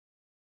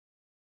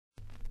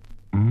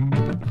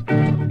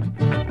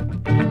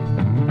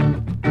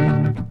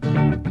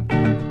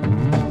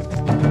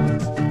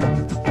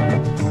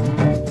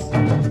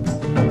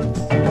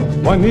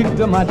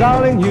Juanita, my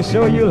darling, you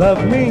show you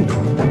love me.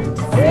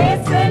 Si,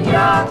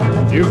 senor.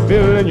 You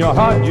feel in your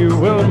heart you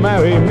will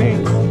marry me.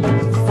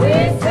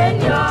 Si,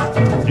 senor.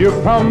 You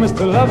promise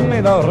to love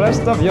me the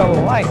rest of your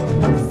life.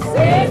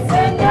 Si,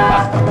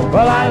 senor.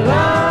 Well, I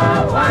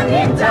love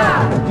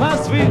Juanita. my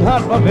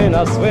sweetheart from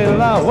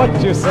Venezuela.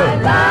 What you say? I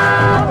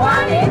love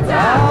Juanita.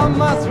 Ah,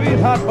 my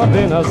sweetheart from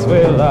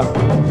Venezuela.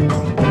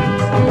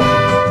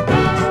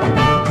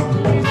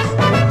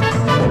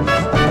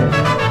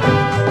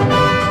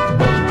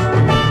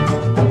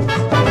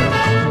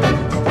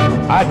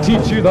 I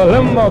teach you the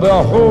limbo the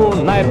whole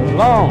night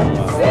long.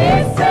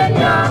 Si,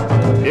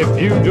 senor.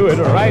 If you do it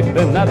right,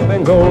 then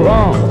nothing go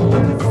wrong.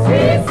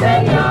 Si,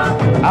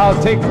 senor. I'll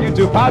take you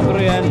to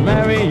Padre and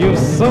marry you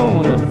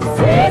soon.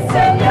 Si,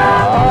 senor.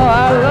 Oh,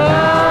 I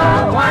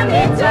love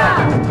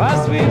Juanita.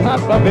 my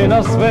sweetheart from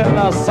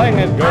Venezuela. Sing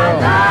it, I girl.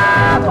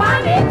 love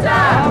Juanita.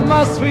 Ah,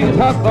 my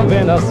sweetheart from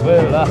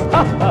Venezuela.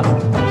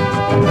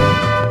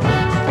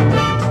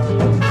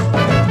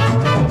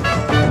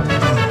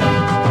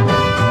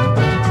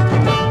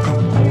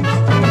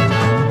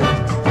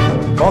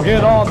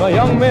 Forget all the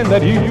young men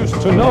that you used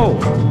to know.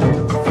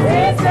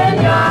 Si,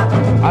 senor.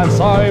 I'm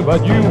sorry,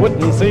 but you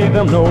wouldn't see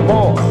them no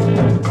more.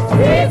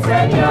 Si,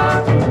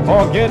 senor.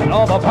 Forget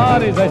all the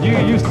parties that you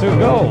used to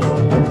go.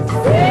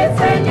 Si,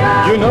 senor.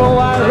 You know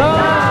I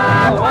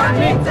love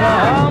Juanita.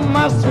 Ah,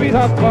 my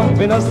sweetheart from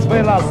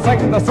Venezuela.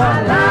 Sing the I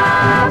song.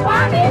 love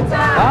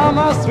Juanita. Ah,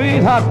 my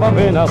sweetheart from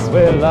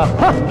Venezuela.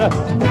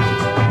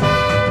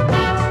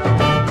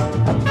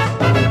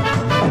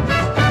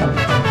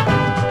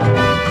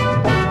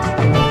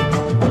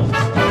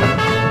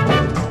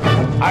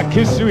 I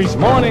kiss you each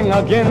morning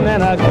again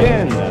and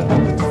again.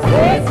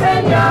 Si,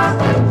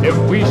 senor. If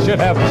we should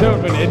have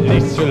children, at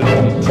least you'll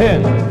be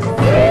 10.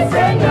 Si,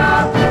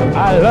 senor.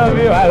 I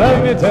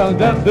love you till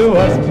death do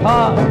us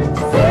part.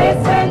 Si,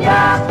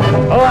 senor.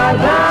 Oh, I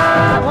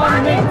love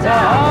Juanita.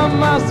 Oh,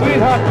 my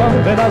sweetheart from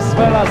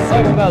Venezuela.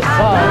 Sing the I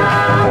song.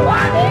 love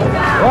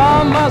Juanita.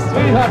 Oh, my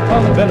sweetheart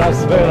from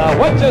Venezuela.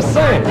 What you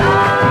say?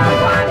 Love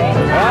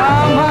Juanita.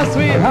 Oh, my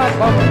sweetheart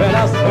from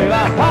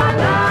Venezuela. Ha!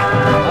 Love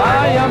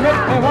Ah, you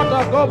make me want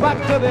to go back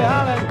to the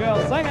island, girl.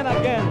 Sing it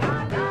again.